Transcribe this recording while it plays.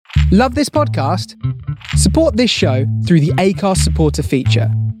Love this podcast? Support this show through the Acast supporter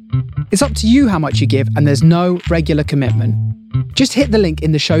feature. It's up to you how much you give, and there's no regular commitment. Just hit the link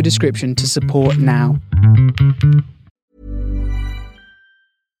in the show description to support now.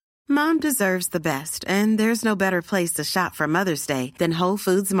 Mom deserves the best, and there's no better place to shop for Mother's Day than Whole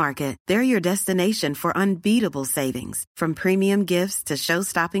Foods Market. They're your destination for unbeatable savings, from premium gifts to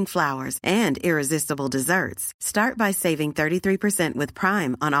show-stopping flowers and irresistible desserts. Start by saving 33% with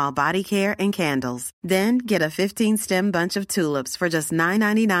Prime on all body care and candles. Then get a 15-stem bunch of tulips for just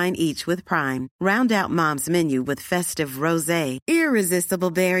 $9.99 each with Prime. Round out Mom's menu with festive rosé,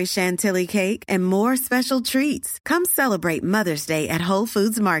 irresistible berry chantilly cake, and more special treats. Come celebrate Mother's Day at Whole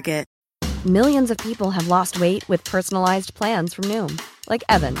Foods Market. Millions of people have lost weight with personalized plans from Noom. Like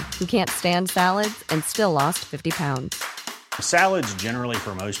Evan, who can't stand salads and still lost 50 pounds. Salads generally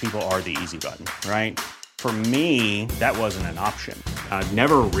for most people are the easy button, right? For me, that wasn't an option. I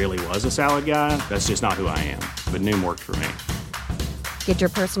never really was a salad guy. That's just not who I am. But Noom worked for me. Get your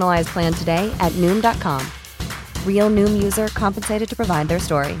personalized plan today at Noom.com. Real Noom user compensated to provide their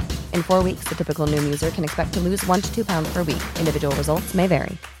story. In 4 weeks, the typical Noom user can expect to lose 1 to 2 pounds per week. Individual results may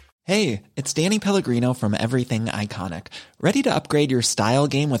vary. Hey, it's Danny Pellegrino from Everything Iconic. Ready to upgrade your style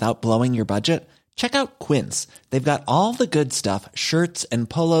game without blowing your budget? Check out Quince. They've got all the good stuff, shirts and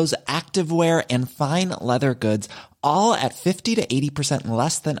polos, activewear, and fine leather goods, all at 50 to 80%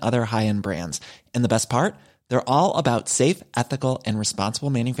 less than other high-end brands. And the best part? They're all about safe, ethical, and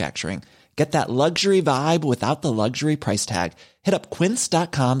responsible manufacturing. Get that luxury vibe without the luxury price tag. Hit up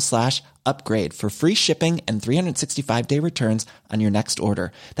quince.com/upgrade for free shipping and 365-day returns on your next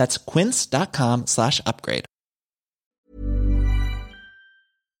order. That's quince.com/upgrade.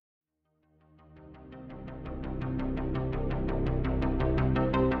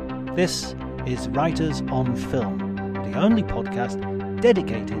 This is Writers on Film, the only podcast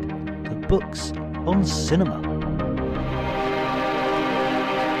dedicated to books on cinema.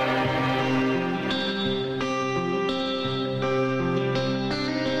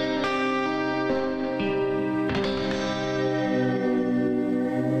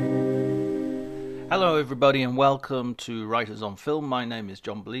 Hello everybody and welcome to Writers on Film. My name is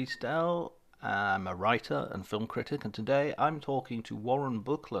John Bleasdale. I'm a writer and film critic, and today I'm talking to Warren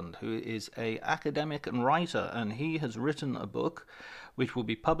Buckland, who is an academic and writer, and he has written a book which will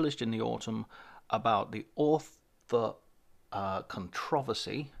be published in the autumn about the author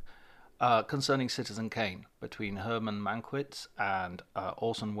controversy concerning Citizen Kane between Herman Mankiewicz and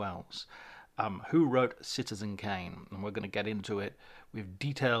Orson Welles, who wrote Citizen Kane, and we're going to get into it with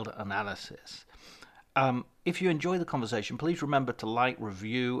detailed analysis. If you enjoy the conversation, please remember to like,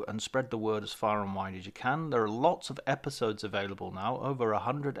 review, and spread the word as far and wide as you can. There are lots of episodes available now, over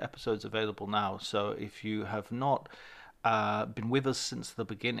 100 episodes available now, so if you have not been with us since the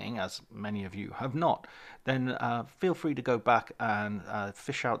beginning, as many of you have not, then feel free to go back and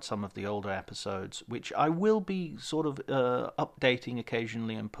fish out some of the older episodes, which I will be sort of updating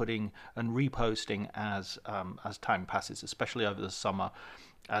occasionally and putting and reposting as time passes, especially over the summer,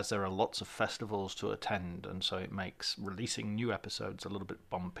 as there are lots of festivals to attend, and so it makes releasing new episodes a little bit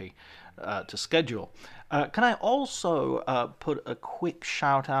bumpy to schedule. Can I also put a quick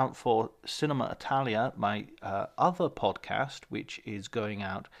shout out for Cinema Italia, my other podcast, which is going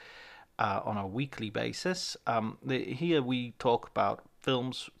out on a weekly basis. Here we talk about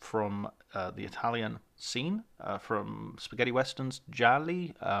films from the Italian scene, from spaghetti westerns,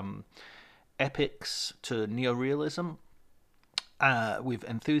 gialli, epics to neorealism, with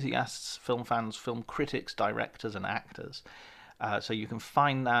enthusiasts, film fans, film critics, directors, and actors. So you can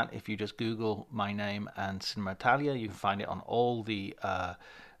find that if you just Google my name and Cinema Italia. You can find it on all the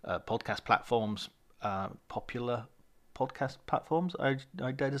podcast platforms, popular podcast platforms, I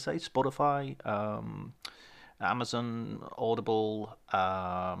dare to say, Spotify, Amazon, Audible,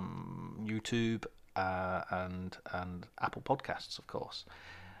 YouTube, and Apple Podcasts, of course.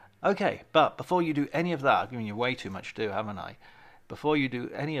 Okay, but before you do any of that, I've given you way too much to do, haven't I? Before you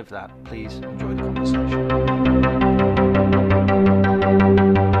do any of that, please enjoy the conversation.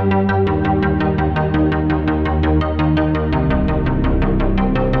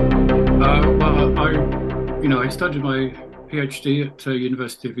 I studied my PhD at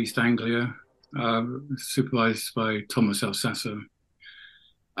University of East Anglia, supervised by Thomas Alsasser.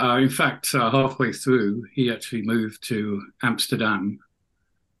 In fact, halfway through, he actually moved to Amsterdam,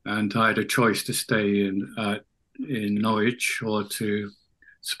 and I had a choice to stay in Norwich or to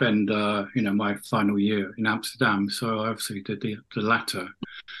spend, my final year in Amsterdam. So I obviously did the latter.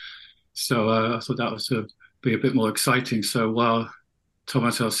 So I thought that was be a bit more exciting. So while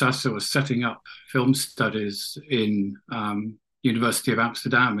Thomas Alsasser was setting up film studies in University of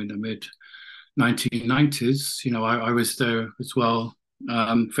Amsterdam in the mid 1990s. I was there as well,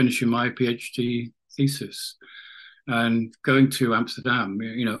 finishing my PhD thesis, and going to Amsterdam,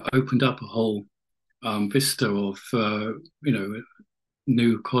 opened up a whole vista of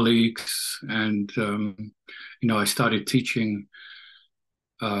new colleagues, and I started teaching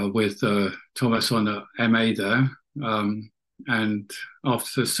with Thomas on the MA there, and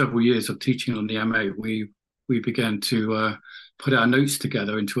after several years of teaching on the MA, we began to put our notes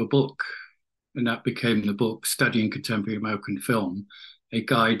together into a book, and that became the book Studying Contemporary American Film, a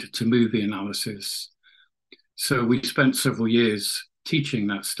Guide to Movie Analysis. So we spent several years teaching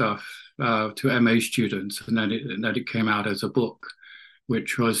that stuff to MA students, and then it came out as a book,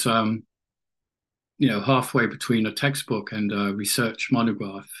 which was halfway between a textbook and a research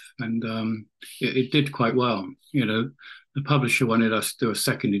monograph, and it did quite well. The publisher wanted us to do a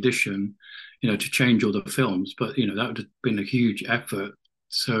second edition, to change all the films, but that would have been a huge effort.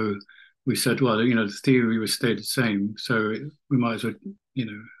 So we said, well, the theory would stay the same, so we might as well,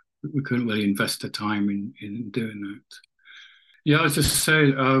 we couldn't really invest the time in doing that. Yeah, I was just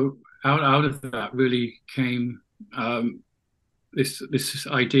saying, out of that really came this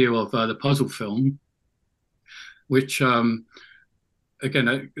idea of the puzzle film, which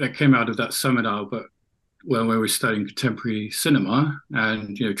again that came out of that seminar, but when we were studying contemporary cinema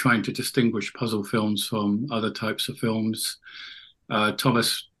and trying to distinguish puzzle films from other types of films,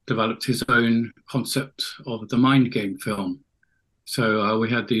 Thomas developed his own concept of the mind game film. So we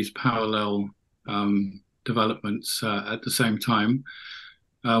had these parallel developments at the same time.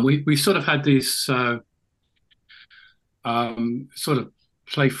 We sort of had this sort of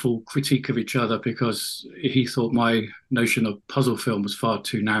playful critique of each other, because he thought my notion of puzzle film was far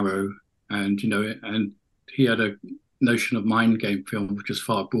too narrow, and and he had a notion of mind game film which was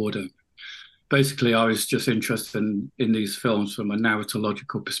far broader. Basically, I was just interested in these films from a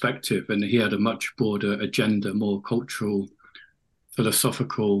narratological perspective, and he had a much broader agenda, more cultural,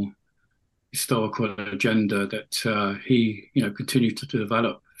 philosophical, historical agenda that he continued to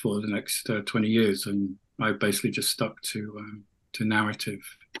develop for the next 20 years, and I basically just stuck to narrative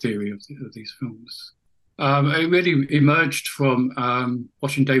theory of these films. It really emerged from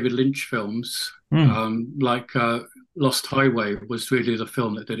watching David Lynch films, like Lost Highway was really the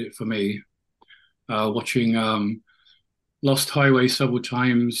film that did it for me. Watching Lost Highway several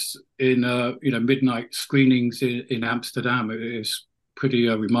times in midnight screenings in Amsterdam, it is pretty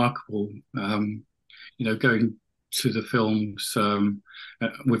remarkable. Going to the films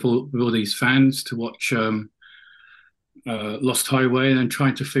with all these fans to watch Lost Highway, and then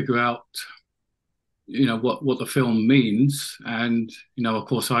trying to figure out what the film means. And of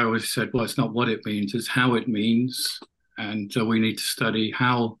course I always said, well, it's not what it means, it's how it means. And we need to study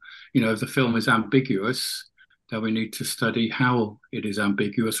how, if the film is ambiguous, then we need to study how it is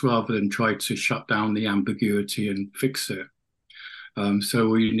ambiguous, rather than try to shut down the ambiguity and fix it. So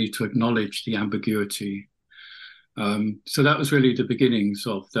we need to acknowledge the ambiguity. So that was really the beginnings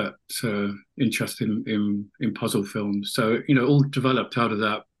of that interest in puzzle films. So, all developed out of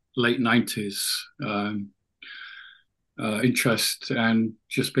that late 90s interest, and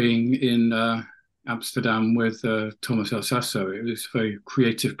just being in Amsterdam with Thomas Elsasso. It was a very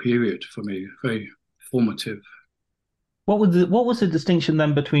creative period for me, very formative. What was the distinction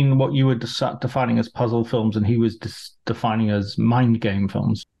then between what you were defining as puzzle films and he was defining as mind game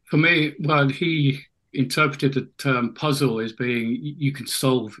films? For me, well, he interpreted the term puzzle as being you can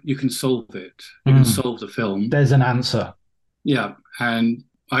solve it, you can solve the film. There's an answer. Yeah, and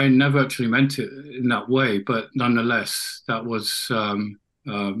I never actually meant it in that way, but nonetheless, that was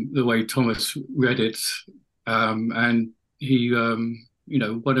the way Thomas read it, and he,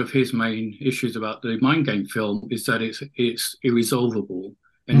 one of his main issues about the mind game film is that it's irresolvable,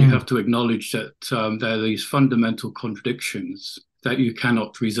 and you have to acknowledge that there are these fundamental contradictions that you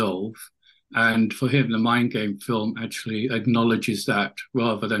cannot resolve. And for him, the mind game film actually acknowledges that,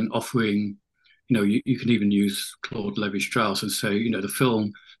 rather than offering, you can even use Claude Lévi-Strauss and say,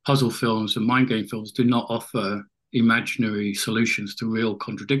 the puzzle films and mind game films do not offer imaginary solutions to real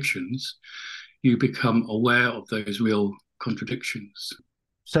contradictions. You become aware of those real contradictions.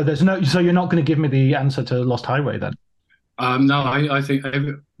 So you're not going to give me the answer to Lost Highway then? No, I think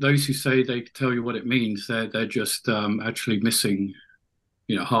those who say they tell you what it means, they're just actually missing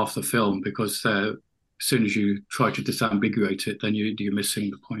half the film, because as soon as you try to disambiguate it, then you're missing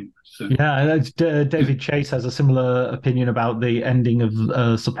the point. So. Yeah, David Chase has a similar opinion about the ending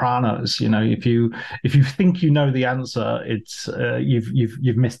of Sopranos. If you think you know the answer, it's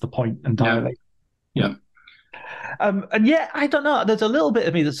you've missed the point entirely. Yeah. And I don't know. There's a little bit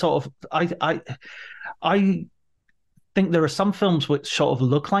of me that sort of I think there are some films which sort of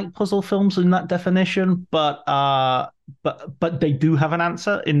look like puzzle films in that definition, but they do have an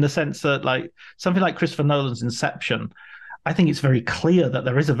answer, in the sense that, like, something like Christopher Nolan's Inception, I think it's very clear that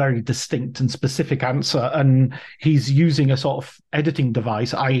there is a very distinct and specific answer, and he's using a sort of editing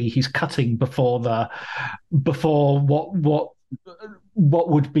device, i.e., he's cutting before what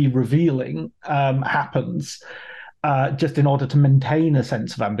would be revealing happens, just in order to maintain a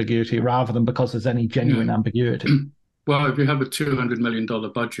sense of ambiguity, rather than because there's any genuine ambiguity. Well, if you have a $200 million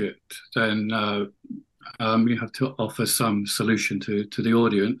budget, then you have to offer some solution to the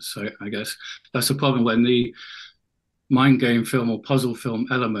audience. I guess that's the problem when the mind game film or puzzle film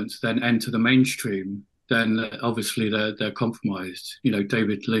elements then enter the mainstream. Then obviously they're compromised.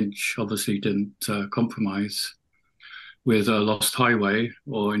 David Lynch obviously didn't compromise with Lost Highway,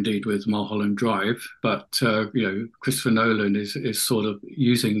 or indeed with Mulholland Drive, but Christopher Nolan is sort of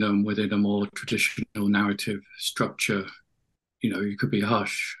using them within a more traditional narrative structure. You could be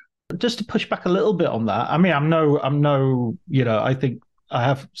Hush. Just to push back a little bit on that, I mean, I think I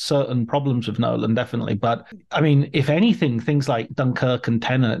have certain problems with Nolan, definitely. But I mean, if anything, things like Dunkirk and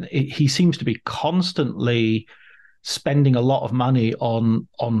Tenet, he seems to be constantly spending a lot of money on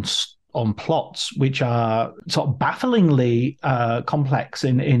plots which are sort of bafflingly complex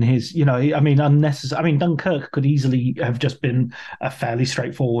in his, unnecessary. I mean, Dunkirk could easily have just been a fairly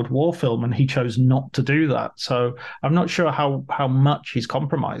straightforward war film, and he chose not to do that. So I'm not sure how much he's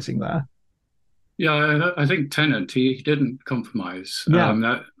compromising there. Yeah, I think Tenet, he didn't compromise.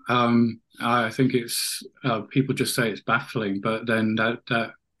 Yeah. I think it's people just say it's baffling, but then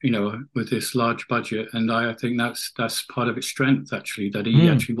that with this large budget, and I think that's part of its strength, actually, that he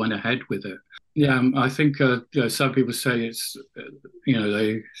actually went ahead with it. Yeah, I think some people say it's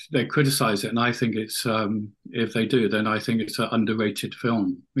they criticize it, and I think it's if they do, then I think it's an underrated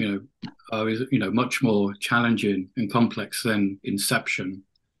film. Much more challenging and complex than Inception.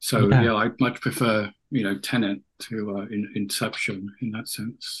 So yeah, I much prefer Tenet to Inception in that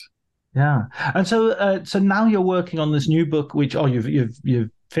sense. Yeah, and so now you're working on this new book, you've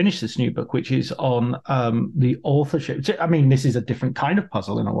finished this new book, which is on the authorship. I mean, this is a different kind of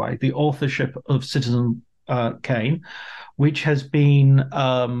puzzle in a way. The authorship of Citizen Kane, which has been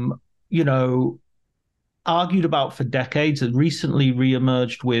argued about for decades, and recently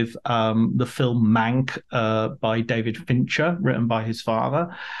re-emerged with the film Mank by David Fincher, written by his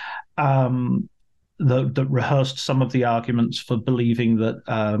father, that rehearsed some of the arguments for believing that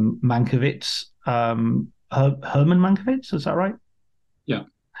Mankiewicz, Herman Mankiewicz, is that right? Yeah,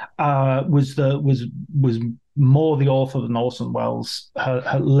 was more the author than Orson Welles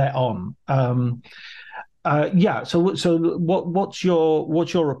had let on. So what's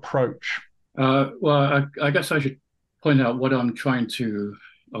your approach? Well, I guess I should point out what I'm trying to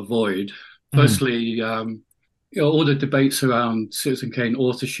avoid. Firstly, all the debates around Citizen Kane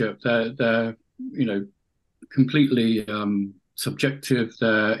authorship, they're completely subjective.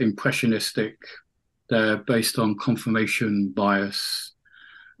 They're impressionistic. They're based on confirmation bias.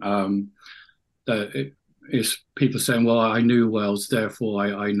 It's people saying, "Well, I knew Wells, therefore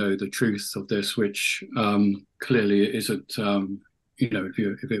I know the truth of this," which clearly isn't. If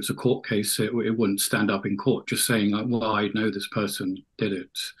it was a court case, it wouldn't stand up in court just saying, "Well, I know this person did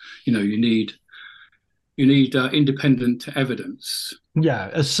it." You need independent evidence. Yeah,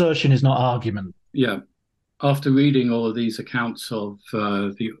 assertion is not argument. Yeah, after reading all of these accounts of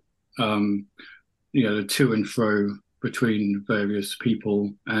the to and fro between various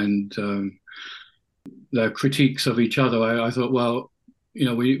people and their critiques of each other, I thought, well,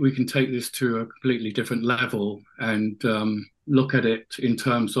 we can take this to a completely different level and look at it in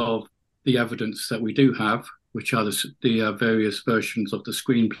terms of the evidence that we do have, which are the various versions of the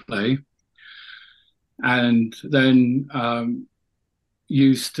screenplay, and then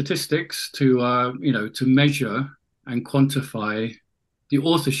use statistics to measure and quantify the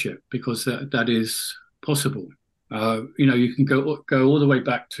authorship, because that is possible. You can go all the way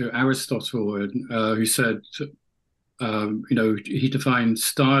back to Aristotle, who said, he defined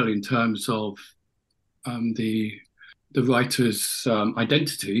style in terms of the writer's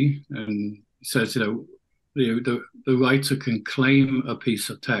identity, and says, the writer can claim a piece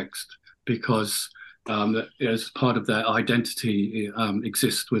of text because as part of their identity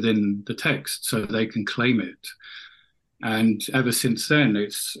exists within the text, so they can claim it. And ever since then,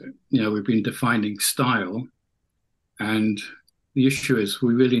 it's we've been defining style, and the issue is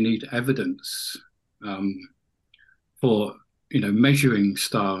we really need evidence for measuring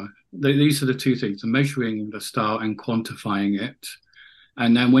style. These are the two things: the measuring the style and quantifying it.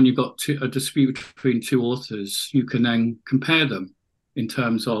 And then when you've got a dispute between two authors, you can then compare them in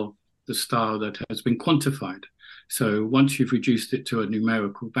terms of the style that has been quantified. So once you've reduced it to a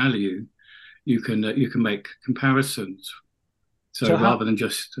numerical value, you can make comparisons. So rather than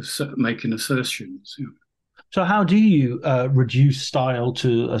just making assertions. So how do you reduce style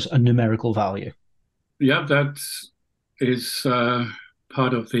to a numerical value? Yeah, that is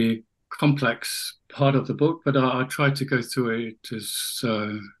part of the complex part of the book, but I try to go through it as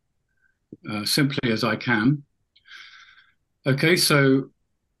simply as I can. Okay, so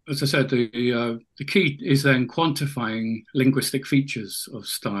as I said, the key is then quantifying linguistic features of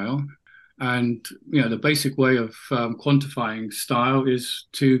style. And, the basic way of quantifying style is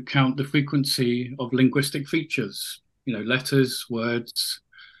to count the frequency of linguistic features, letters, words,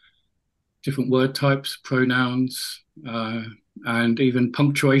 different word types, pronouns, and even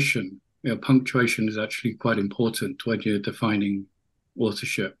punctuation. Punctuation is actually quite important when you're defining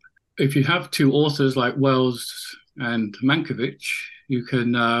authorship. If you have two authors like Wells and Mankiewicz, you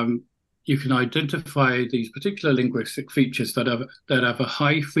can identify these particular linguistic features that have a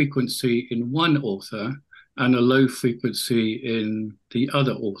high frequency in one author and a low frequency in the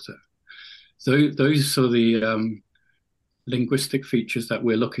other author. So those are the linguistic features that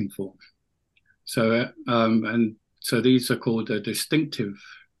we're looking for. So so these are called distinctive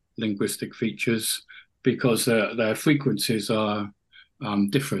linguistic features because their frequencies are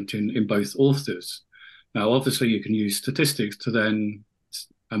different in both authors. Now, obviously, you can use statistics to then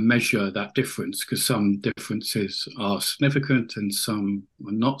measure that difference because some differences are significant and some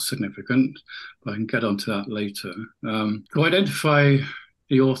are not significant. But I can get onto that later. To identify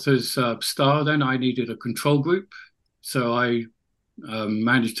the author's style, then I needed a control group. So I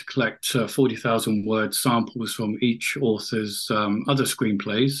managed to collect 40,000 word samples from each author's other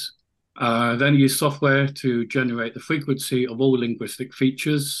screenplays. Then used software to generate the frequency of all linguistic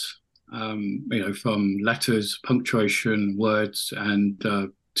features, from letters, punctuation, words, and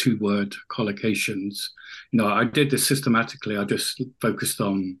two-word collocations. I did this systematically. I just focused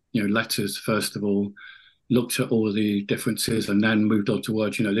on, letters first of all, looked at all the differences, and then moved on to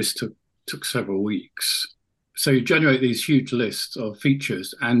words. This took several weeks. So you generate these huge lists of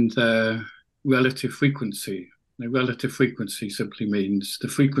features and their relative frequency. The relative frequency simply means the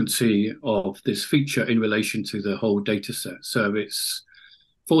frequency of this feature in relation to the whole data set. So it's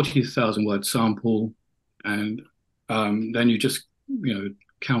 40,000 word sample, and then you just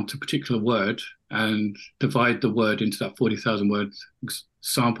count a particular word and divide the word into that 40,000 word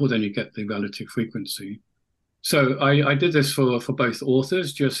sample, then you get the relative frequency. So I did this for both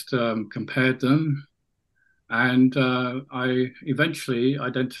authors, just compared them, and I eventually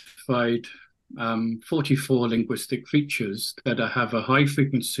identified 44 linguistic features that have a high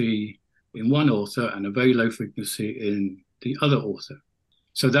frequency in one author and a very low frequency in the other author.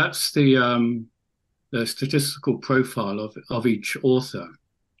 So that's the statistical profile of each author.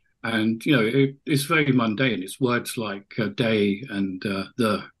 And, it's very mundane. It's words like day and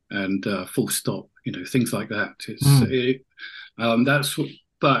the and full stop, things like that.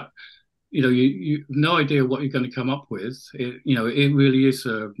 But you have no idea what you're going to come up with. It really is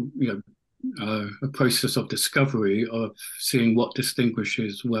a process of discovery of seeing what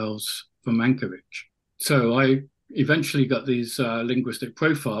distinguishes Wells from Mankiewicz. So I eventually got these linguistic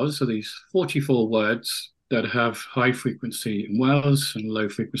profiles, so these 44 words that have high frequency in Wells and low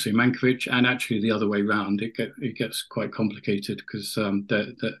frequency in Mankiewicz, and actually the other way around. It gets quite complicated because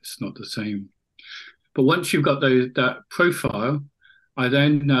that's not the same. But once you've got that profile, I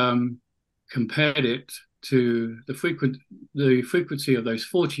then compared it to the frequency of those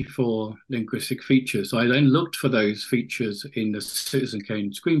 44 linguistic features. I then looked for those features in the Citizen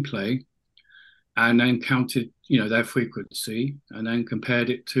Kane screenplay, and then counted, their frequency, and then compared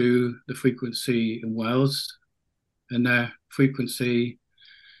it to the frequency in Wells and their frequency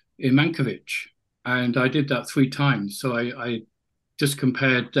in Mankiewicz. And I did that 3 times. So I just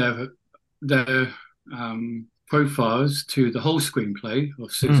compared their profiles to the whole screenplay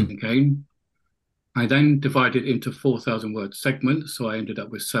of Citizen Kane. I then divided into 4,000 word segments. So I ended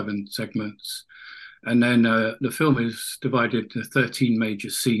up with 7 segments. And then the film is divided into 13 major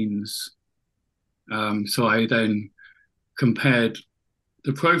scenes. So I then compared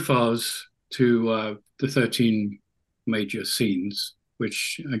the profiles to the 13 major scenes,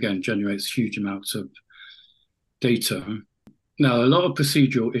 which again generates huge amounts of data. Now, a lot of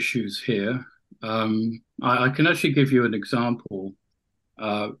procedural issues here. I can actually give you an example.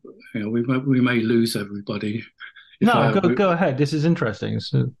 We may lose everybody. No, go ahead. This is interesting.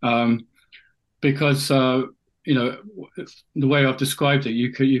 So... because the way I've described it,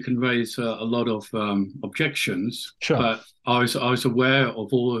 you can raise a lot of objections. Sure. But I was aware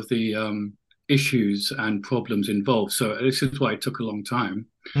of all of the issues and problems involved. So this is why it took a long time.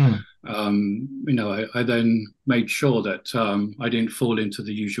 I then made sure that I didn't fall into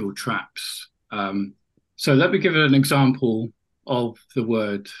the usual traps. So let me give an example of the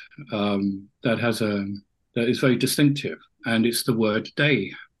word that is very distinctive, and it's the word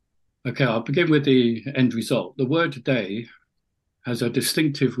day. Okay, I'll begin with the end result. The word day has a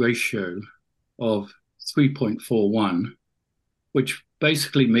distinctive ratio of 3.41, which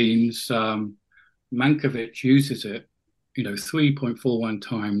basically means Mankiewicz uses it 3.41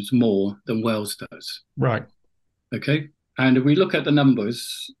 times more than Wells does. Right. Okay. And if we look at the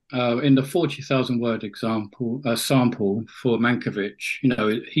numbers in the 40,000 word sample for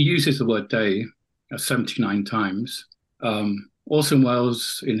Mankiewicz, he uses the word day 79 times. Orson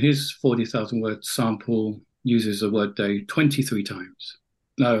Welles, in his 40,000 word sample, uses the word day 23 times.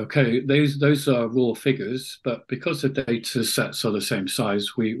 Now, okay, those are raw figures, but because the data sets are the same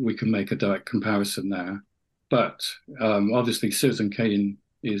size, we can make a direct comparison there. But obviously, Citizen Kane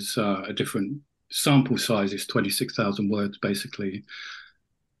is a different sample size, is 26,000 words, basically.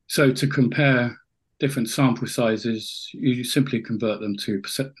 So to compare different sample sizes, you simply convert them to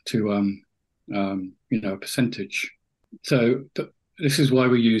a percentage. So this is why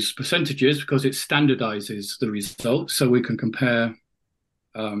we use percentages, because it standardizes the results, so we can compare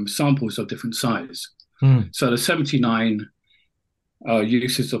samples of different size. So the 79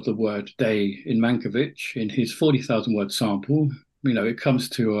 uses of the word day in Mankiewicz in his 40,000 word sample, it comes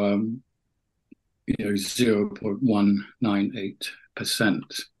to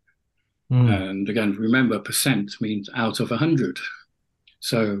 0.198%. And again, remember, percent means out of 100.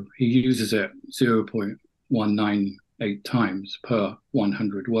 So he uses it 0.198 times per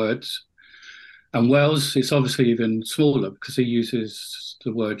 100 words. And Wells is obviously even smaller because he uses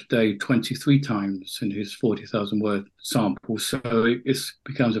the word day 23 times in his 40,000 word sample. So it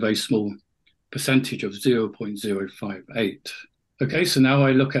becomes a very small percentage of 0.058. Okay, so now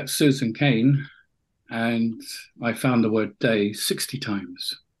I look at Citizen Kane and I found the word day 60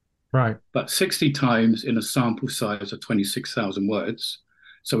 times. Right. But 60 times in a sample size of 26,000 words.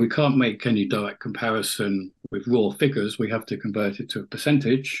 So we can't make any direct comparison with raw figures. We have to convert it to a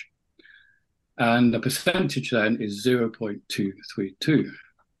percentage. And the percentage then is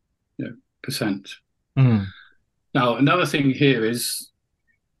 0.232%. Now, another thing here is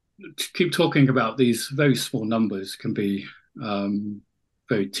to keep talking about these very small numbers can be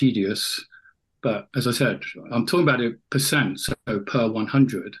very tedious. But as I said, I'm talking about a percent, so per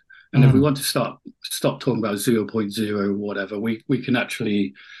 100. And if we want to stop talking about 0.0 whatever, we can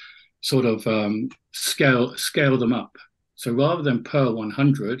actually sort of scale them up. So rather than per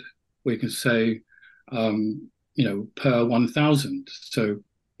 100, we can say, per 1,000. So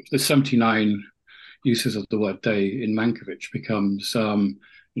the 79 uses of the word day in Mankiewicz becomes,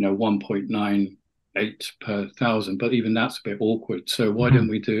 1.98 per thousand. But even that's a bit awkward. So why don't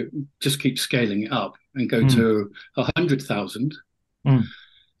we just keep scaling it up and go to 100,000?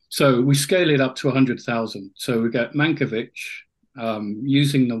 So we scale it up to 100,000. So we get Mankiewicz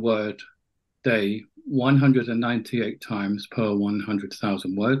using the word day 198 times per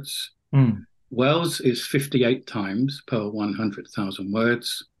 100,000 words. Wells is 58 times per 100,000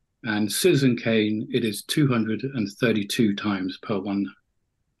 words. And Citizen Kane, it is 232 times per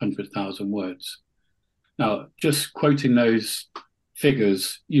 100,000 words. Now, just quoting those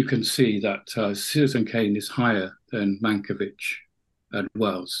figures, you can see that Citizen Kane is higher than Mankiewicz and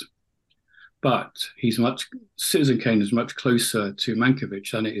Wells. But Citizen Kane is much closer to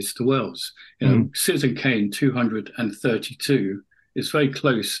Mankiewicz than it is to Wells. Citizen Kane 232 is very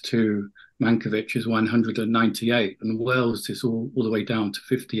close to Mankiewicz's 198, and Wells is all the way down to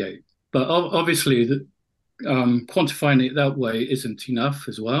 58. But obviously, quantifying it that way isn't enough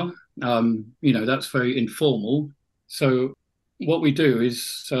as well. That's very informal. So what we do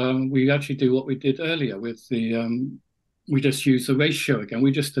is we actually do what we did earlier with we just use the ratio again.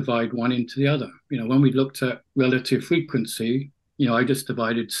 We just divide one into the other. When we looked at relative frequency, I just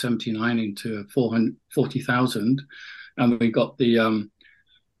divided 79 into 40,000, and we got the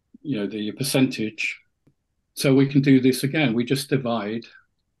percentage. So we can do this again. We just divide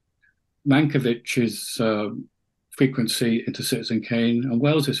Mankiewicz's frequency into Citizen Kane and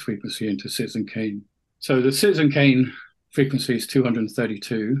Wells's frequency into Citizen Kane. So the Citizen Kane frequency is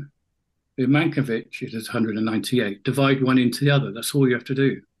 232. With Mankiewicz, it is 198. Divide one into the other. That's all you have to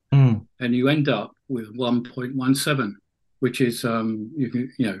do. And you end up with 1.17, which is,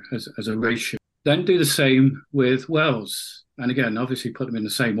 as a ratio. Then do the same with Wells. And again, obviously put them in the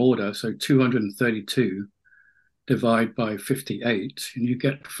same order. So 232 divide by 58, and you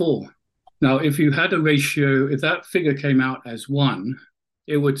get 4. Now, if you had a ratio, if that figure came out as 1,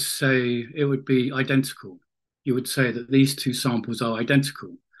 it would be identical. You would say that these two samples are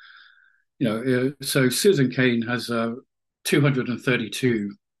identical. So Citizen Kane has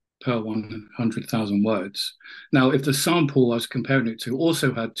 232 per 100,000 words. Now, if the sample I was comparing it to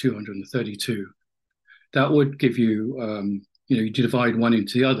also had 232, that would give you, you divide one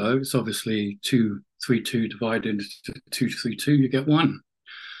into the other. It's obviously 232 divided into 232, you get one.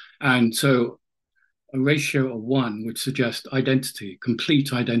 And so a ratio of one would suggest identity,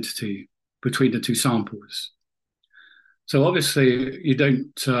 complete identity between the two samples. So obviously you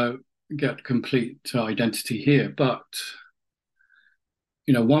don't get complete identity here, but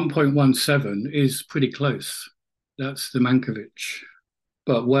 1.17 is pretty close. That's the Mankiewicz.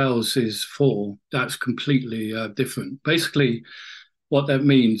 But Wells is 4. That's completely different. Basically, what that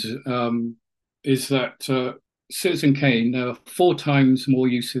means is that Citizen Kane, there are 4 times more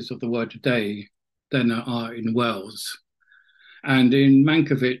uses of the word day than there are in Wells. And in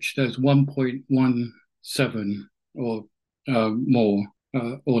Mankiewicz, there's 1.17 or more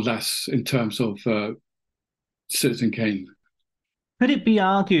or less in terms of Citizen Kane. Could it be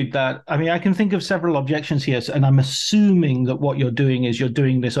argued that, I can think of several objections here, and I'm assuming that what you're doing is you're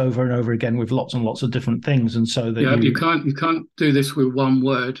doing this over and over again with lots and lots of different things, and so that you can't do this with one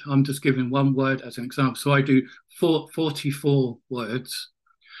word. I'm just giving one word as an example. So I do 44 words,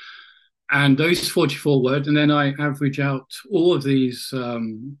 and those 44 words, and then I average out all of these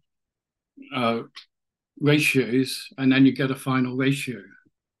ratios, and then you get a final ratio.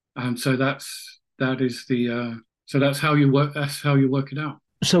 And so that's how you work. That's how you work it out.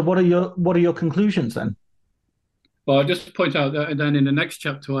 So what are your conclusions then? Well, I'll just point out that then in the next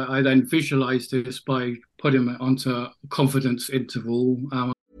chapter, I then visualize this by putting it onto a confidence interval.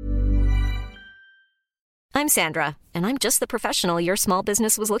 I'm Sandra, and I'm just the professional your small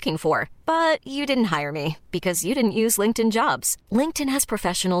business was looking for. But you didn't hire me because you didn't use LinkedIn Jobs. LinkedIn has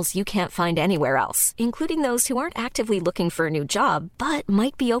professionals you can't find anywhere else, including those who aren't actively looking for a new job, but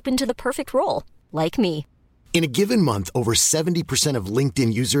might be open to the perfect role, like me. In a given month, over 70% of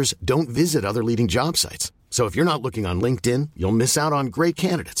LinkedIn users don't visit other leading job sites. So if you're not looking on LinkedIn, you'll miss out on great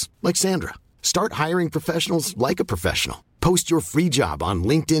candidates like Sandra. Start hiring professionals like a professional. Post your free job on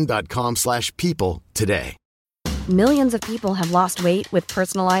linkedin.com/people today. Millions of people have lost weight with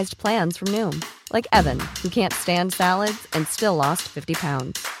personalized plans from Noom, like Evan, who can't stand salads and still lost 50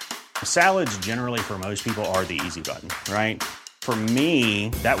 pounds. Salads generally for most people are the easy button, right? For me,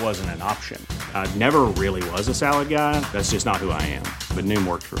 that wasn't an option. I never really was a salad guy. That's just not who I am. But Noom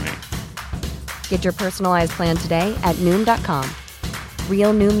worked for me. Get your personalized plan today at Noom.com.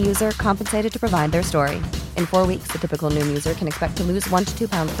 Real Noom user compensated to provide their story. In 4 weeks, the typical Noom user can expect to lose 1 to 2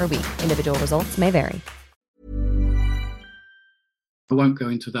 pounds per week. Individual results may vary. I won't go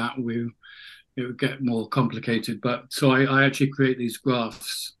into that. It would get more complicated. But so I actually create these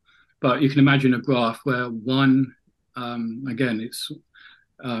graphs. But you can imagine a graph where one, again, it's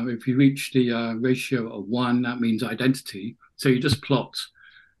if you reach the ratio of 1, that means identity. So you just plot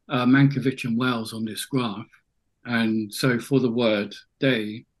Mankiewicz and Wells on this graph. And so for the word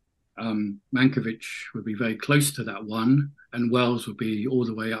day, Mankiewicz would be very close to that 1, and Wells would be all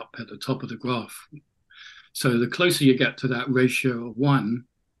the way up at the top of the graph. So the closer you get to that ratio of 1,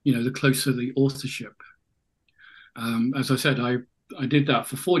 the closer the authorship. As I said, I did that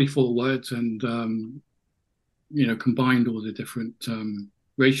for 44 words and, combined all the different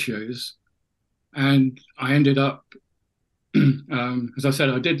ratios. And I ended up, as I said,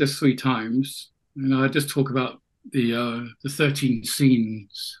 I did this 3 times. And I just talk about the 13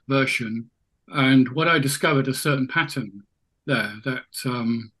 scenes version. And what I discovered a certain pattern there that,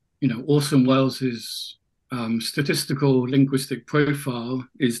 Orson Welles's statistical linguistic profile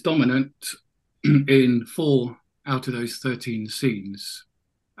is dominant in 4 out of those 13 scenes.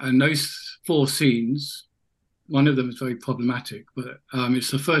 And those 4 scenes, one of them is very problematic, but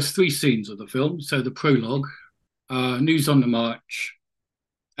it's the first 3 scenes of the film. So the prologue, News on the March,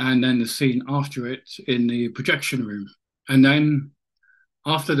 and then the scene after it in the projection room. And then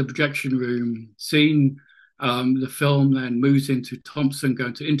after the projection room scene, the film then moves into Thompson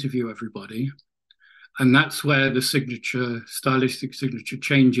going to interview everybody. And that's where the stylistic signature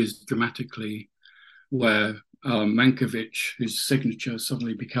changes dramatically, where Mankiewicz's signature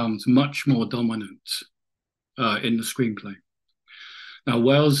suddenly becomes much more dominant in the screenplay. Now,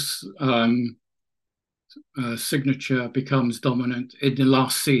 Wells' signature becomes dominant in the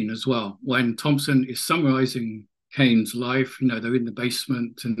last scene as well, when Thompson is summarizing Kane's life. They're in the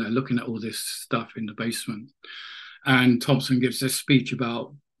basement and they're looking at all this stuff in the basement. And Thompson gives this speech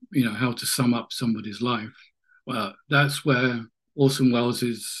about, how to sum up somebody's life. Well, that's where Orson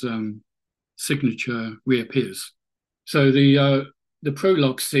Welles' signature reappears. So the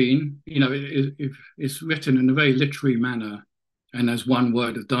prologue scene, it's written in a very literary manner. and there's one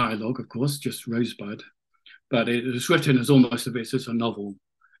word of dialogue, of course, just Rosebud, but it was written as almost a bit as a novel,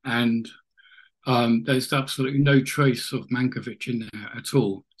 and there's absolutely no trace of Mankiewicz in there at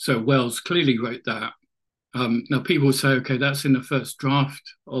all. So Wells clearly wrote that. Now people say, okay, that's in the first draft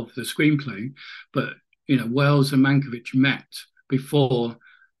of the screenplay, but Wells and Mankiewicz met before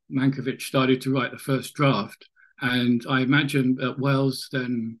Mankiewicz started to write the first draft, and I imagine that Wells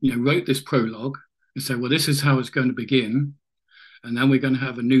then wrote this prologue and said, well, this is how it's going to begin, and then we're going to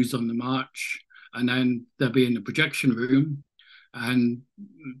have a news on the march, and then they'll be in the projection room, and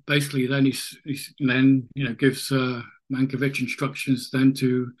basically then he gives Mankiewicz instructions then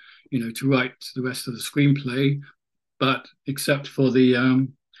to write the rest of the screenplay, but except for the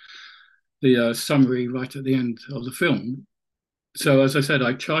summary right at the end of the film. So as I said,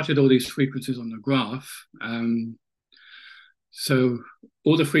 I charted all these frequencies on the graph. So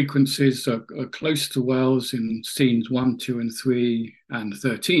all the frequencies are close to Wells in scenes 1, 2, and 3, and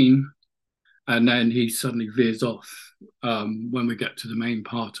 13. And then he suddenly veers off when we get to the main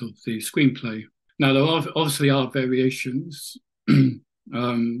part of the screenplay. Now, there obviously are variations.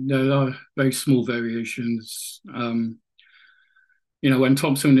 There are very small variations. When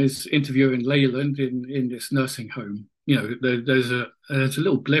Thompson is interviewing Leyland in this nursing home, there's a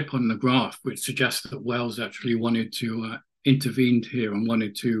little blip on the graph which suggests that Wells actually wanted to intervene here and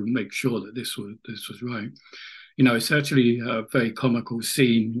wanted to make sure that this was right. It's actually a very comical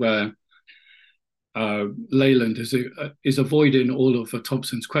scene where Leyland is avoiding all of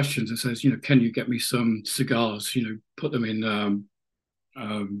Thompson's questions and says, can you get me some cigars? Put them in,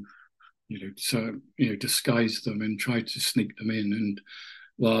 disguise them and try to sneak them in. And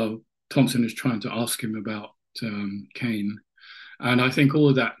while Thompson is trying to ask him about Kane, and I think all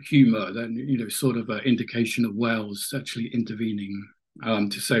of that humour, then sort of an indication of Wells actually intervening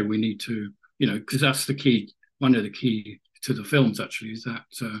to say we need to, because that's the key. One of the key to the films actually is that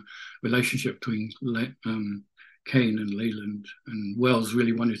relationship between Kane and Leyland, and Wells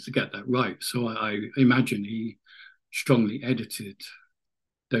really wanted to get that right. So I imagine he strongly edited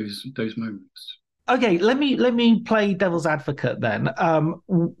those moments. Okay, let me play devil's advocate then.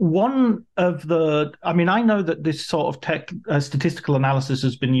 One of the, I know that this sort of statistical analysis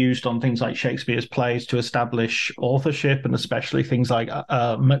has been used on things like Shakespeare's plays to establish authorship, and especially things like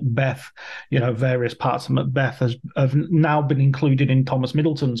Macbeth. Various parts of Macbeth have now been included in Thomas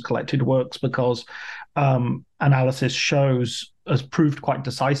Middleton's collected works because analysis has proved quite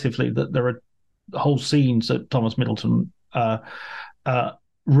decisively that there are whole scenes that Thomas Middleton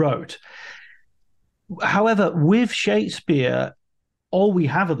wrote. However, with Shakespeare, all we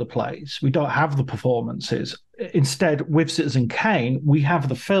have are the plays. We don't have the performances. Instead, with Citizen Kane, we have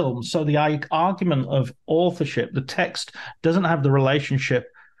the film. So the argument of authorship, the text doesn't have the relationship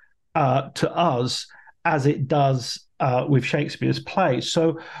to us as it does with Shakespeare's plays.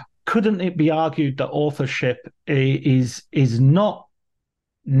 So couldn't it be argued that authorship is not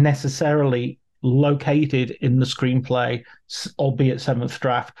necessarily located in the screenplay, albeit seventh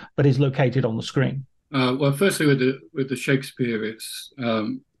draft, but is located on the screen? Well, firstly, with the Shakespeare, it's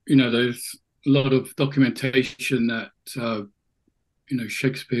there's a lot of documentation that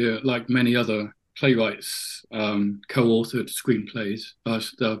Shakespeare, like many other playwrights, co-authored screenplays,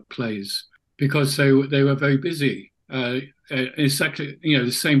 plays, because they were very busy. Exactly,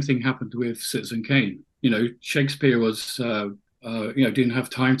 the same thing happened with Citizen Kane. Shakespeare was didn't have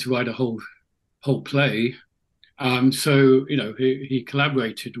time to write a whole play, so he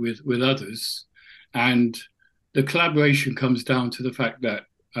collaborated with others. And the collaboration comes down to the fact that,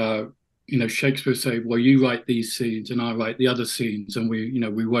 Shakespeare say, well, you write these scenes and I write the other scenes, and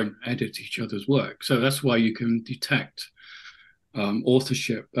we won't edit each other's work. So that's why you can detect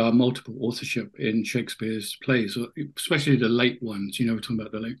authorship, multiple authorship in Shakespeare's plays, especially the late ones. We're talking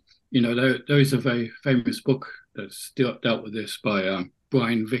about the late, there is a very famous book that's dealt with this by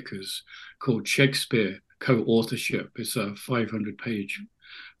Brian Vickers called Shakespeare Co-Authorship. It's a 500-page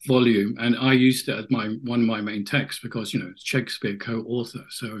volume, and I used it as one of my main texts because it's Shakespeare co-author.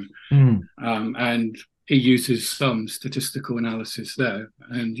 So and he uses some statistical analysis there,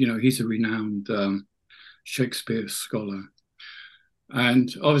 and he's a renowned Shakespeare scholar.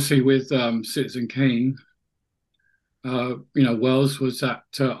 And obviously with Citizen Kane, Wells was at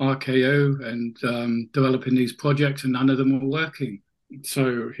RKO and developing these projects, and none of them were working.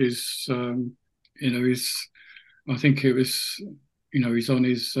 So his I think it was. He's on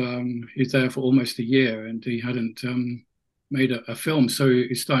he's there for almost a year, and he hadn't made a film. So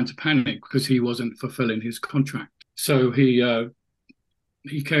he's starting to panic because he wasn't fulfilling his contract. So he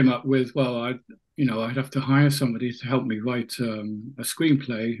came up with, well, I'd have to hire somebody to help me write a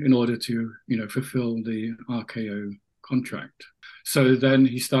screenplay in order to, fulfill the RKO contract. So then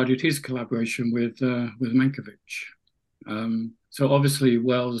he started his collaboration with Mankiewicz. So obviously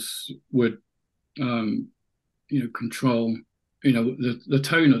Wells would, control, the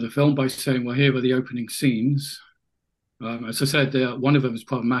tone of the film by saying, well, here are the opening scenes. As I said, one of them is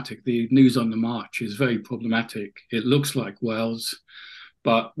problematic. The News on the March is very problematic. It looks like Wells,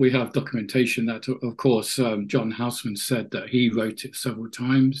 but we have documentation that, of course, John Houseman said that he wrote it several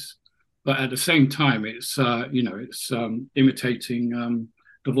times. But at the same time, it's imitating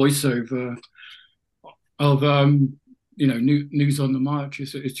the voiceover of News on the March.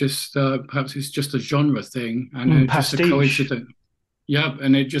 It's just perhaps it's just a genre thing, and just a coincidence. Yeah,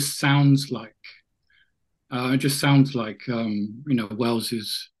 and it just sounds like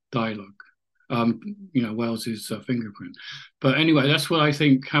Wells's dialogue, Wells's fingerprint. But anyway, that's what I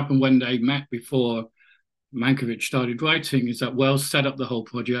think happened when they met before Mankiewicz started writing, is that Wells set up the whole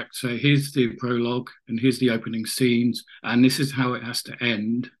project. So here's the prologue and here's the opening scenes, and this is how it has to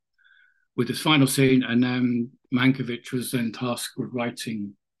end with this final scene. And then Mankiewicz was then tasked with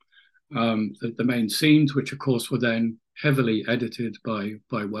writing the main scenes, which of course were then heavily edited by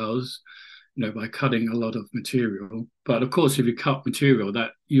Wells, by cutting a lot of material. But of course, if you cut material,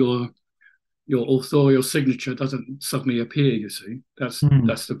 that your authorial signature doesn't suddenly appear, you see. That's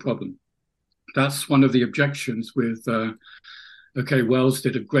the problem. That's one of the objections with, Wells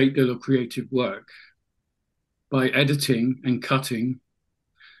did a great deal of creative work by editing and cutting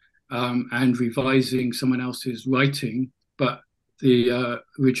and revising someone else's writing, but the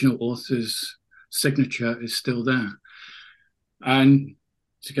original author's signature is still there. And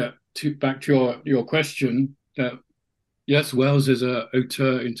to get back to your question, that yes, Wells is an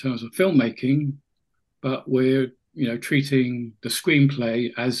auteur in terms of filmmaking, but we're treating the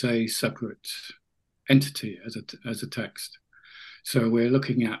screenplay as a separate entity, as a text. So we're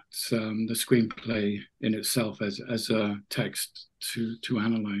looking at the screenplay in itself as a text to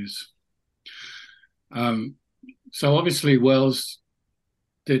analyze. So obviously Wells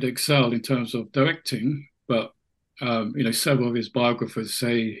did excel in terms of directing, but several of his biographers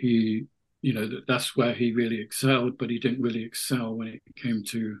say that's where he really excelled, but he didn't really excel when it came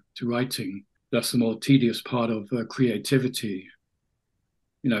to writing. That's the more tedious part of creativity.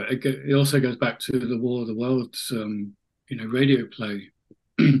 It also goes back to the War of the Worlds, radio play.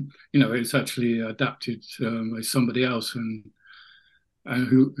 It's actually adapted by somebody else and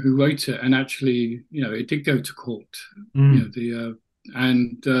who wrote it, and actually, it did go to court.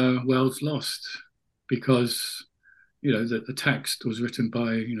 Wells lost because the text was written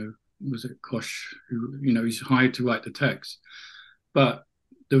by was it Koch, who he's hired to write the text, but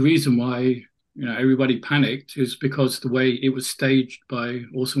the reason why everybody panicked is because the way it was staged by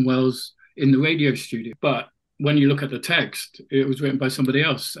Orson Welles in the radio studio. But when you look at the text, it was written by somebody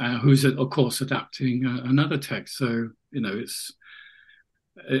else who's, of course, adapting another text. So,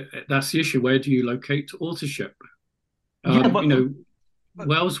 that's the issue. Where do you locate authorship?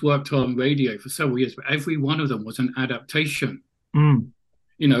 Wells worked on radio for several years, but every one of them was an adaptation. One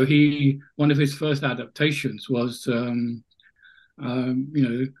of his first adaptations was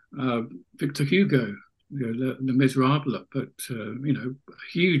Victor Hugo, Les Miserables, but a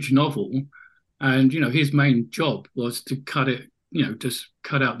huge novel, and his main job was to cut it, just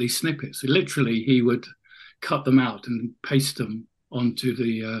cut out these snippets. Literally, he would cut them out and paste them onto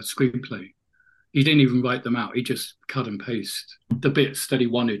the screenplay. He didn't even write them out; he just cut and paste the bits that he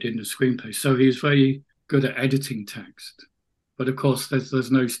wanted in the screenplay. So he was very good at editing text. But of course, there's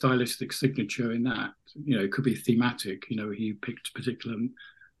no stylistic signature in that. It could be thematic. He picked particular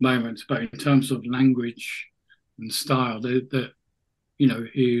moments, but in terms of language and style, his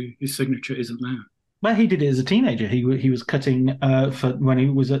signature isn't there. Well, he did it as a teenager. He was cutting for when he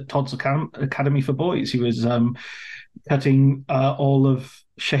was at Todd's Academy for Boys. He was cutting all of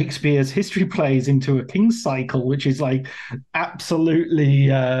Shakespeare's history plays into a King's cycle, which is like absolutely,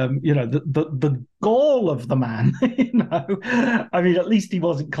 the gall of the man. I mean, at least he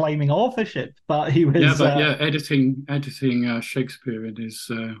wasn't claiming authorship, but he was. Editing Shakespeare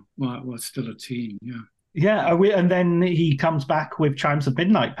is was still a teen. Yeah, and then he comes back with Chimes of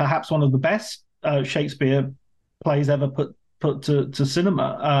Midnight, perhaps one of the best Shakespeare plays ever put to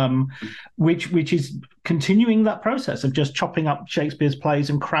cinema, which is continuing that process of just chopping up Shakespeare's plays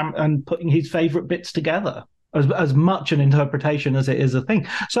and putting his favorite bits together, as much an interpretation as it is a thing.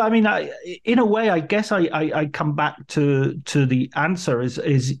 So, I mean, in a way, I guess I come back to the answer is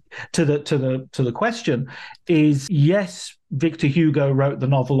to the question is yes. Victor Hugo wrote the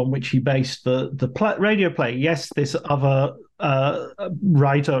novel on which he based the radio play. Yes, this other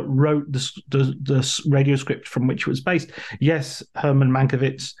writer wrote the radio script from which it was based. Yes, Herman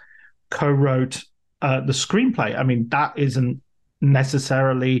Mankiewicz co-wrote the screenplay. I mean, that isn't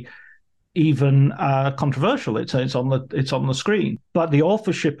necessarily even controversial. It's on the screen. But the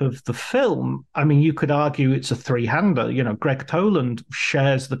authorship of the film, I mean, you could argue it's a three-hander. You know, Greg Toland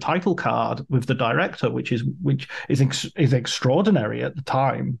shares the title card with the director, which is extraordinary at the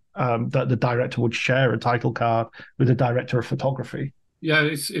time, that the director would share a title card with the director of photography. Yeah,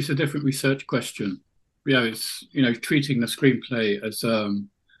 it's a different research question. Yeah, it's, you know, treating the screenplay as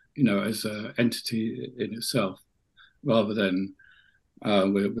as an entity in itself, rather than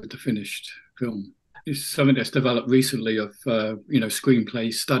with the finished film. It's something that's developed recently of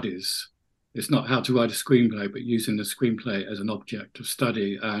screenplay studies. It's not how to write a screenplay, but using the screenplay as an object of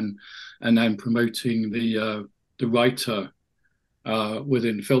study, and then promoting the writer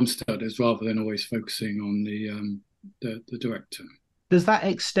within film studies, rather than always focusing on the director. Does that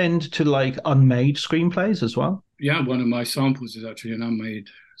extend to like unmade screenplays as well? Yeah, one of my samples is actually an unmade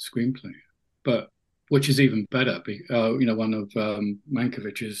screenplay, but which is even better. One of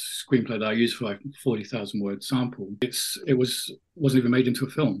Mankiewicz' screenplay that I used for like 40,000 word sample. It wasn't even made into a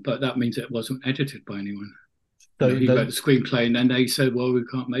film, but that means it wasn't edited by anyone. He wrote the screenplay, and then they said, "Well, we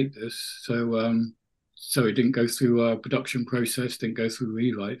can't make this," so it didn't go through a production process, didn't go through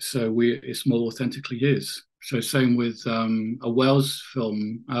rewrite. So it's more authentically his. So same with a Wells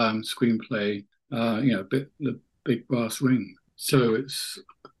film screenplay, the Big Brass Ring. So it's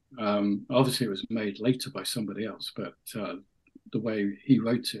obviously it was made later by somebody else, but the way he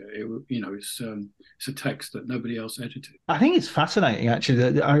wrote it, it's a text that nobody else edited. I think it's fascinating,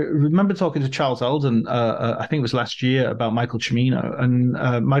 actually. I remember talking to Charles Eldon, I think it was last year, about Michael Cimino. And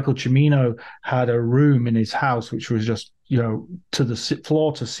Michael Cimino had a room in his house which was just, to the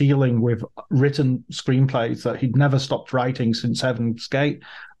floor to ceiling with written screenplays that he'd never stopped writing since Heaven's Gate,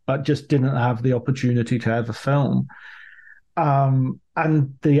 but just didn't have the opportunity to ever film.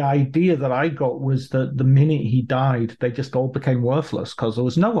 And the idea that I got was that the minute he died, they just all became worthless, because there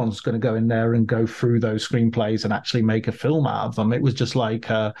was no one's going to go in there and go through those screenplays and actually make a film out of them. It was just like,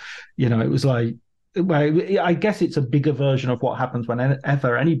 it was like, I guess it's a bigger version of what happens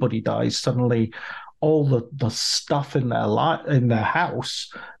whenever anybody dies. Suddenly, all the stuff in their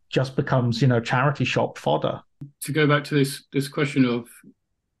house just becomes, charity shop fodder. To go back to this question of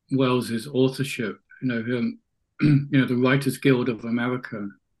Wells's authorship, the Writers Guild of America,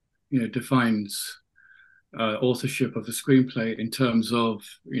 defines authorship of a screenplay in terms of,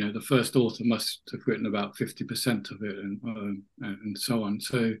 the first author must have written about 50% of it, and so on.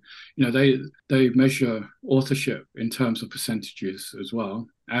 So, they measure authorship in terms of percentages as well.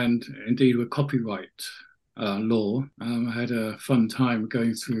 And indeed, with copyright law, I had a fun time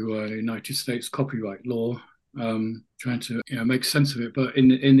going through United States copyright law, trying to make sense of it. But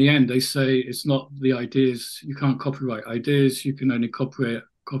in the end, they say it's not the ideas. You can't copyright ideas. You can only copyright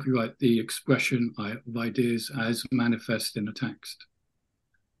the expression of ideas as manifest in a text.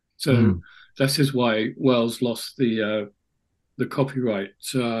 So this is why Wells lost the copyright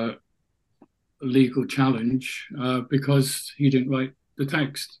legal challenge, because he didn't write the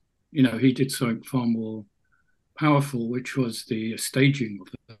text. He did something far more powerful, which was the staging of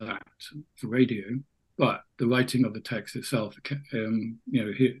that for radio. But the writing of the text itself,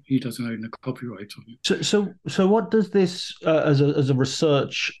 he doesn't own the copyright on it. So what does this as a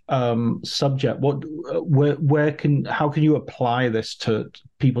research subject? How can you apply this to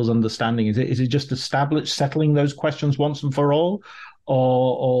people's understanding? Is it just settling those questions once and for all,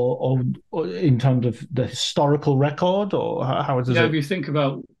 or in terms of the historical record, or how is it? Yeah, if you think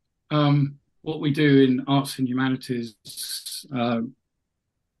about what we do in arts and humanities,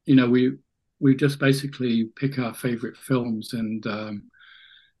 we just basically pick our favorite films and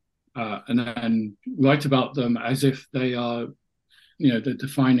then write about them as if they are, the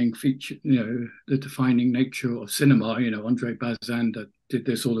defining feature, the defining nature of cinema. Andre Bazin did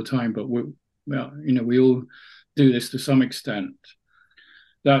this all the time, but we all do this to some extent.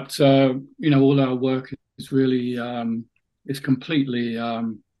 That all our work is really is completely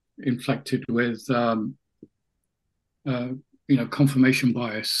inflected with confirmation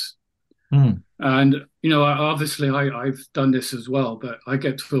bias. And obviously I've done this as well, but I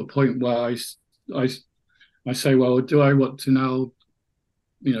get to a point where I say, well, do I want to now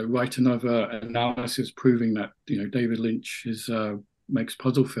write another analysis proving that David Lynch makes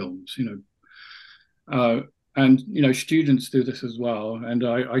puzzle films, and students do this as well, and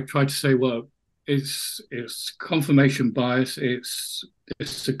I try to say, well, it's confirmation bias, it's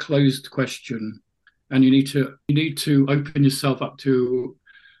a closed question, and you need to open yourself up to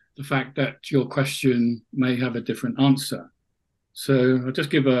the fact that your question may have a different answer. So I'll just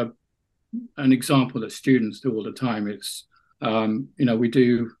give an example that students do all the time. It's, we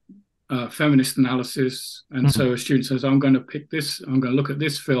do feminist analysis. And so a student says, I'm going to look at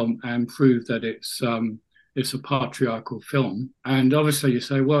this film and prove that it's a patriarchal film. And obviously you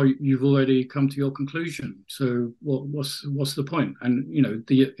say, well, you've already come to your conclusion. So what's the point? And,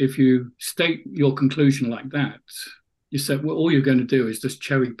 if you state your conclusion like that, you said, well, all you're going to do is just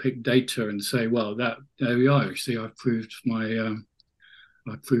cherry pick data and say, well, there we are. You see, I've proved my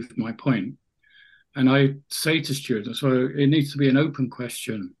point. And I say to students, so it needs to be an open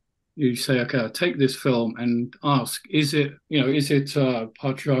question. You say, okay, I'll take this film and ask, is it a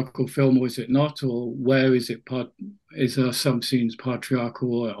patriarchal film or is it not? Or where is it is there some scenes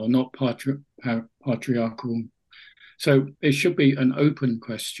patriarchal or not patriarchal? So it should be an open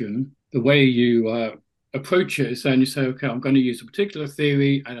question. The way you approach it is then you say, okay, I'm going to use a particular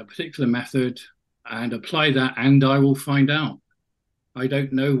theory and a particular method and apply that, and I will find out. I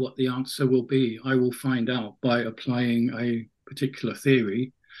don't know what the answer will be. I will find out by applying a particular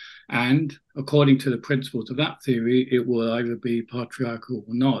theory. And according to the principles of that theory, it will either be patriarchal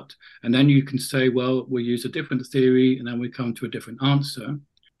or not. And then you can say, well, we'll use a different theory, and then we come to a different answer.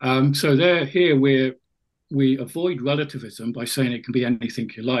 So we avoid relativism by saying it can be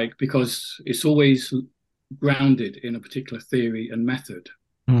anything you like, because it's always grounded in a particular theory and method.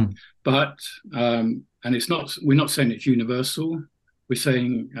 But and we're not saying it's universal. We're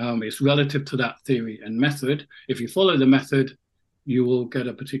saying it's relative to that theory and method. If you follow the method, you will get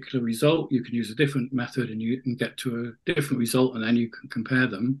a particular result. You can use a different method and you can get to a different result, and then you can compare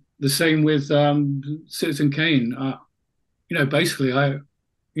them. The same with Citizen Kane. Basically,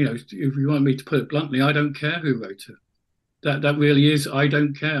 if you want me to put it bluntly, I don't care who wrote it. That really is, I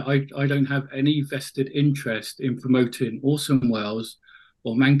don't care. I don't have any vested interest in promoting Orson Welles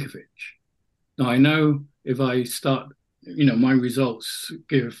or Mankiewicz. Now, I know if I start, my results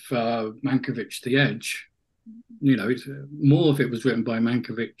give Mankiewicz the edge. It's more of it was written by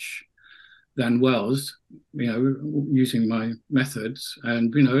Mankiewicz than Wells, using my methods,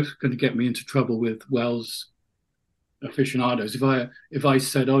 and it's going to get me into trouble with Wells aficionados. If I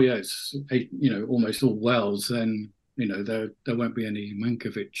said, oh yeah, it's almost all Wells, then there won't be any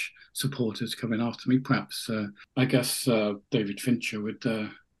Mankiewicz supporters coming after me. Perhaps I guess David Fincher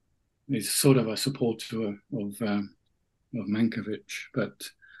is sort of a supporter of Mankiewicz, but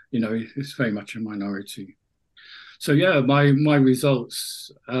it's very much a minority. So yeah, my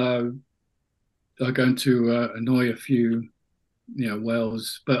results are going to annoy a few,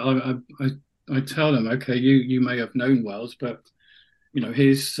 Wells, but I tell them, okay, you may have known Wells, but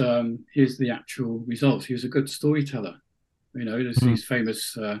here's the actual results. He was a good storyteller. There's these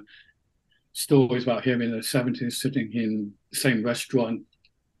famous stories about him in the 70s, sitting in the same restaurant,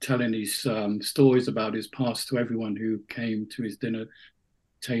 telling these stories about his past to everyone who came to his dinner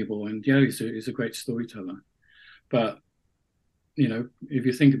table. And yeah, he's a great storyteller. But if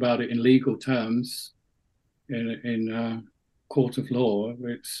you think about it in legal terms, in court of law,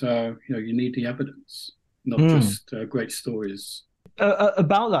 it's you need the evidence, not just great stories.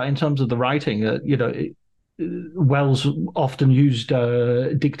 About that, in terms of the writing, Wells often used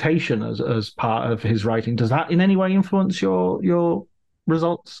dictation as part of his writing. Does that in any way influence your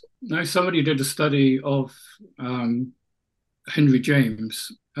results? No, somebody did a study of Henry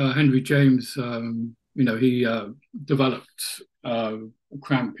James. Henry James, he developed a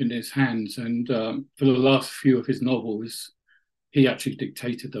cramp in his hands, and for the last few of his novels, he actually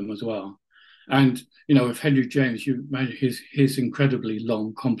dictated them as well. And if Henry James, you imagine his incredibly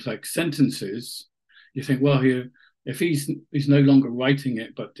long, complex sentences, you think, well, if he's no longer writing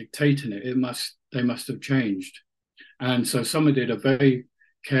it but dictating it, they must have changed. And so someone did a very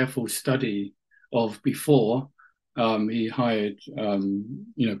careful study of before he hired,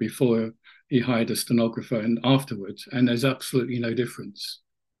 before he hired a stenographer and afterwards, and there's absolutely no difference.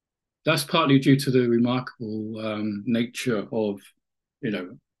 That's partly due to the remarkable nature of,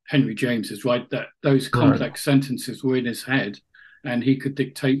 Henry James is right, that those complex sentences were in his head and he could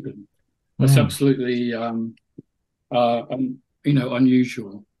dictate them. That's absolutely,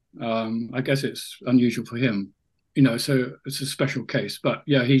 unusual. I guess it's unusual for him, so it's a special case. But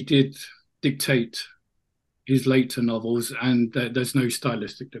yeah, he did dictate his later novels, and there's no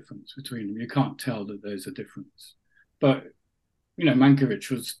stylistic difference between them. You can't tell that there's a difference. But,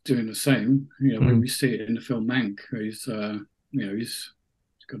 Mankiewicz was doing the same. When we see it in the film Mank, he's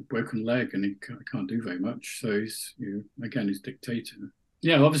got a broken leg and he can't do very much. So he's dictating.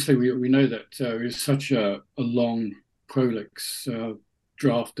 Yeah, obviously we know that it was such a long, prolix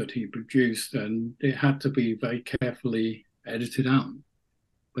draft that he produced, and it had to be very carefully edited out.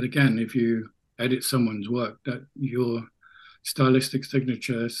 But again, if you edit someone's work, that your stylistic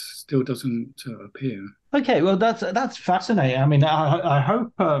signature still doesn't appear. Okay, well, that's fascinating. I mean, I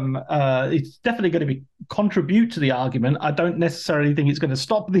hope it's definitely going to contribute to the argument. I don't necessarily think it's going to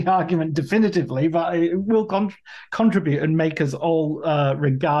stop the argument definitively, but it will contribute and make us all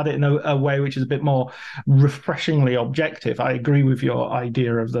regard it in a way which is a bit more refreshingly objective. I agree with your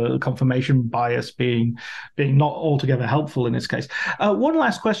idea of the confirmation bias being not altogether helpful in this case. One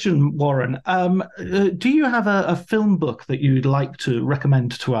last question, Warren. Do you have a film book that you'd like to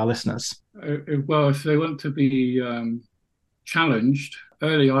recommend to our listeners? Well, if they want to be challenged,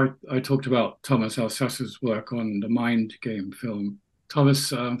 earlier I talked about Thomas Alsasser's work on the Mind Game film.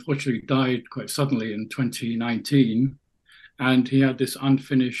 Thomas unfortunately died quite suddenly in 2019, and he had this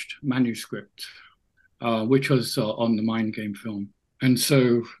unfinished manuscript, which was on the Mind Game film. And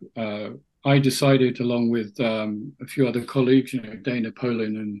so I decided, along with a few other colleagues, Dana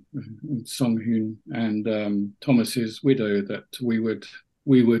Polin and Song Hoon and Thomas's widow, that we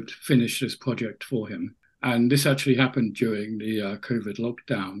would finish this project for him. And this actually happened during the COVID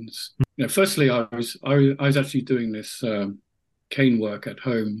lockdowns. Firstly, I was actually doing this Kane work at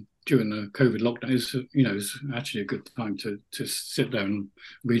home during the COVID lockdown. It's actually a good time to sit down and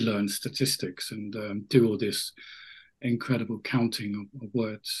relearn statistics and do all this incredible counting of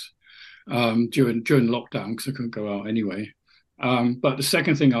words during lockdown, because I couldn't go out anyway. But the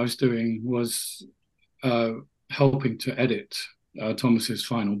second thing I was doing was helping to edit Thomas's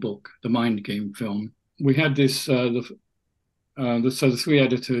final book, the Mind Game film. We had this, the three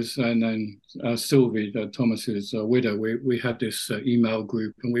editors, and then Sylvie, Thomas's widow. We had this email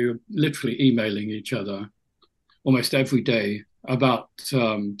group, and we were literally emailing each other almost every day about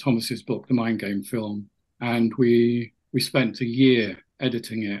Thomas's book, the Mind Game film. And we spent a year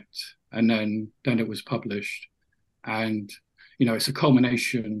editing it, and then it was published. And it's a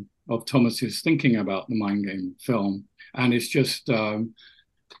culmination of Thomas's thinking about the Mind Game film. And it's just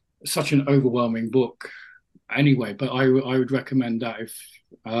such an overwhelming book anyway, but I would recommend that if,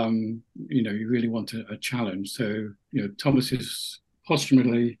 you really want a challenge. So, Thomas's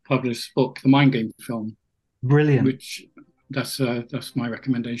posthumously published book, The Mind Game Film. Brilliant. Which that's my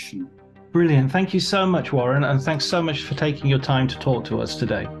recommendation. Brilliant. Thank you so much, Warren. And thanks so much for taking your time to talk to us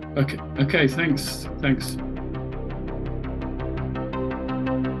today. Okay. Thanks.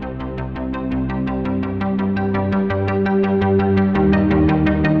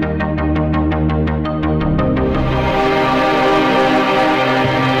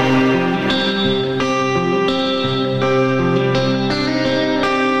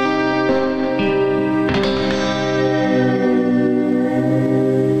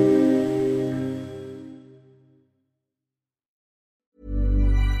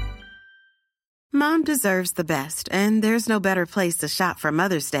 Mom deserves the best, and there's no better place to shop for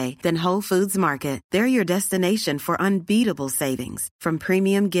Mother's Day than Whole Foods Market. They're your destination for unbeatable savings, from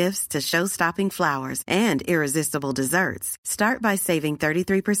premium gifts to show-stopping flowers and irresistible desserts. Start by saving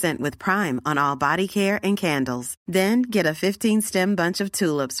 33% with Prime on all body care and candles. Then get a 15-stem bunch of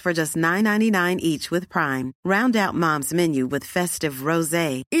tulips for just $9.99 each with Prime. Round out Mom's menu with festive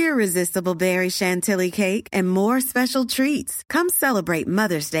rosé, irresistible berry chantilly cake, and more special treats. Come celebrate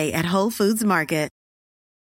Mother's Day at Whole Foods Market.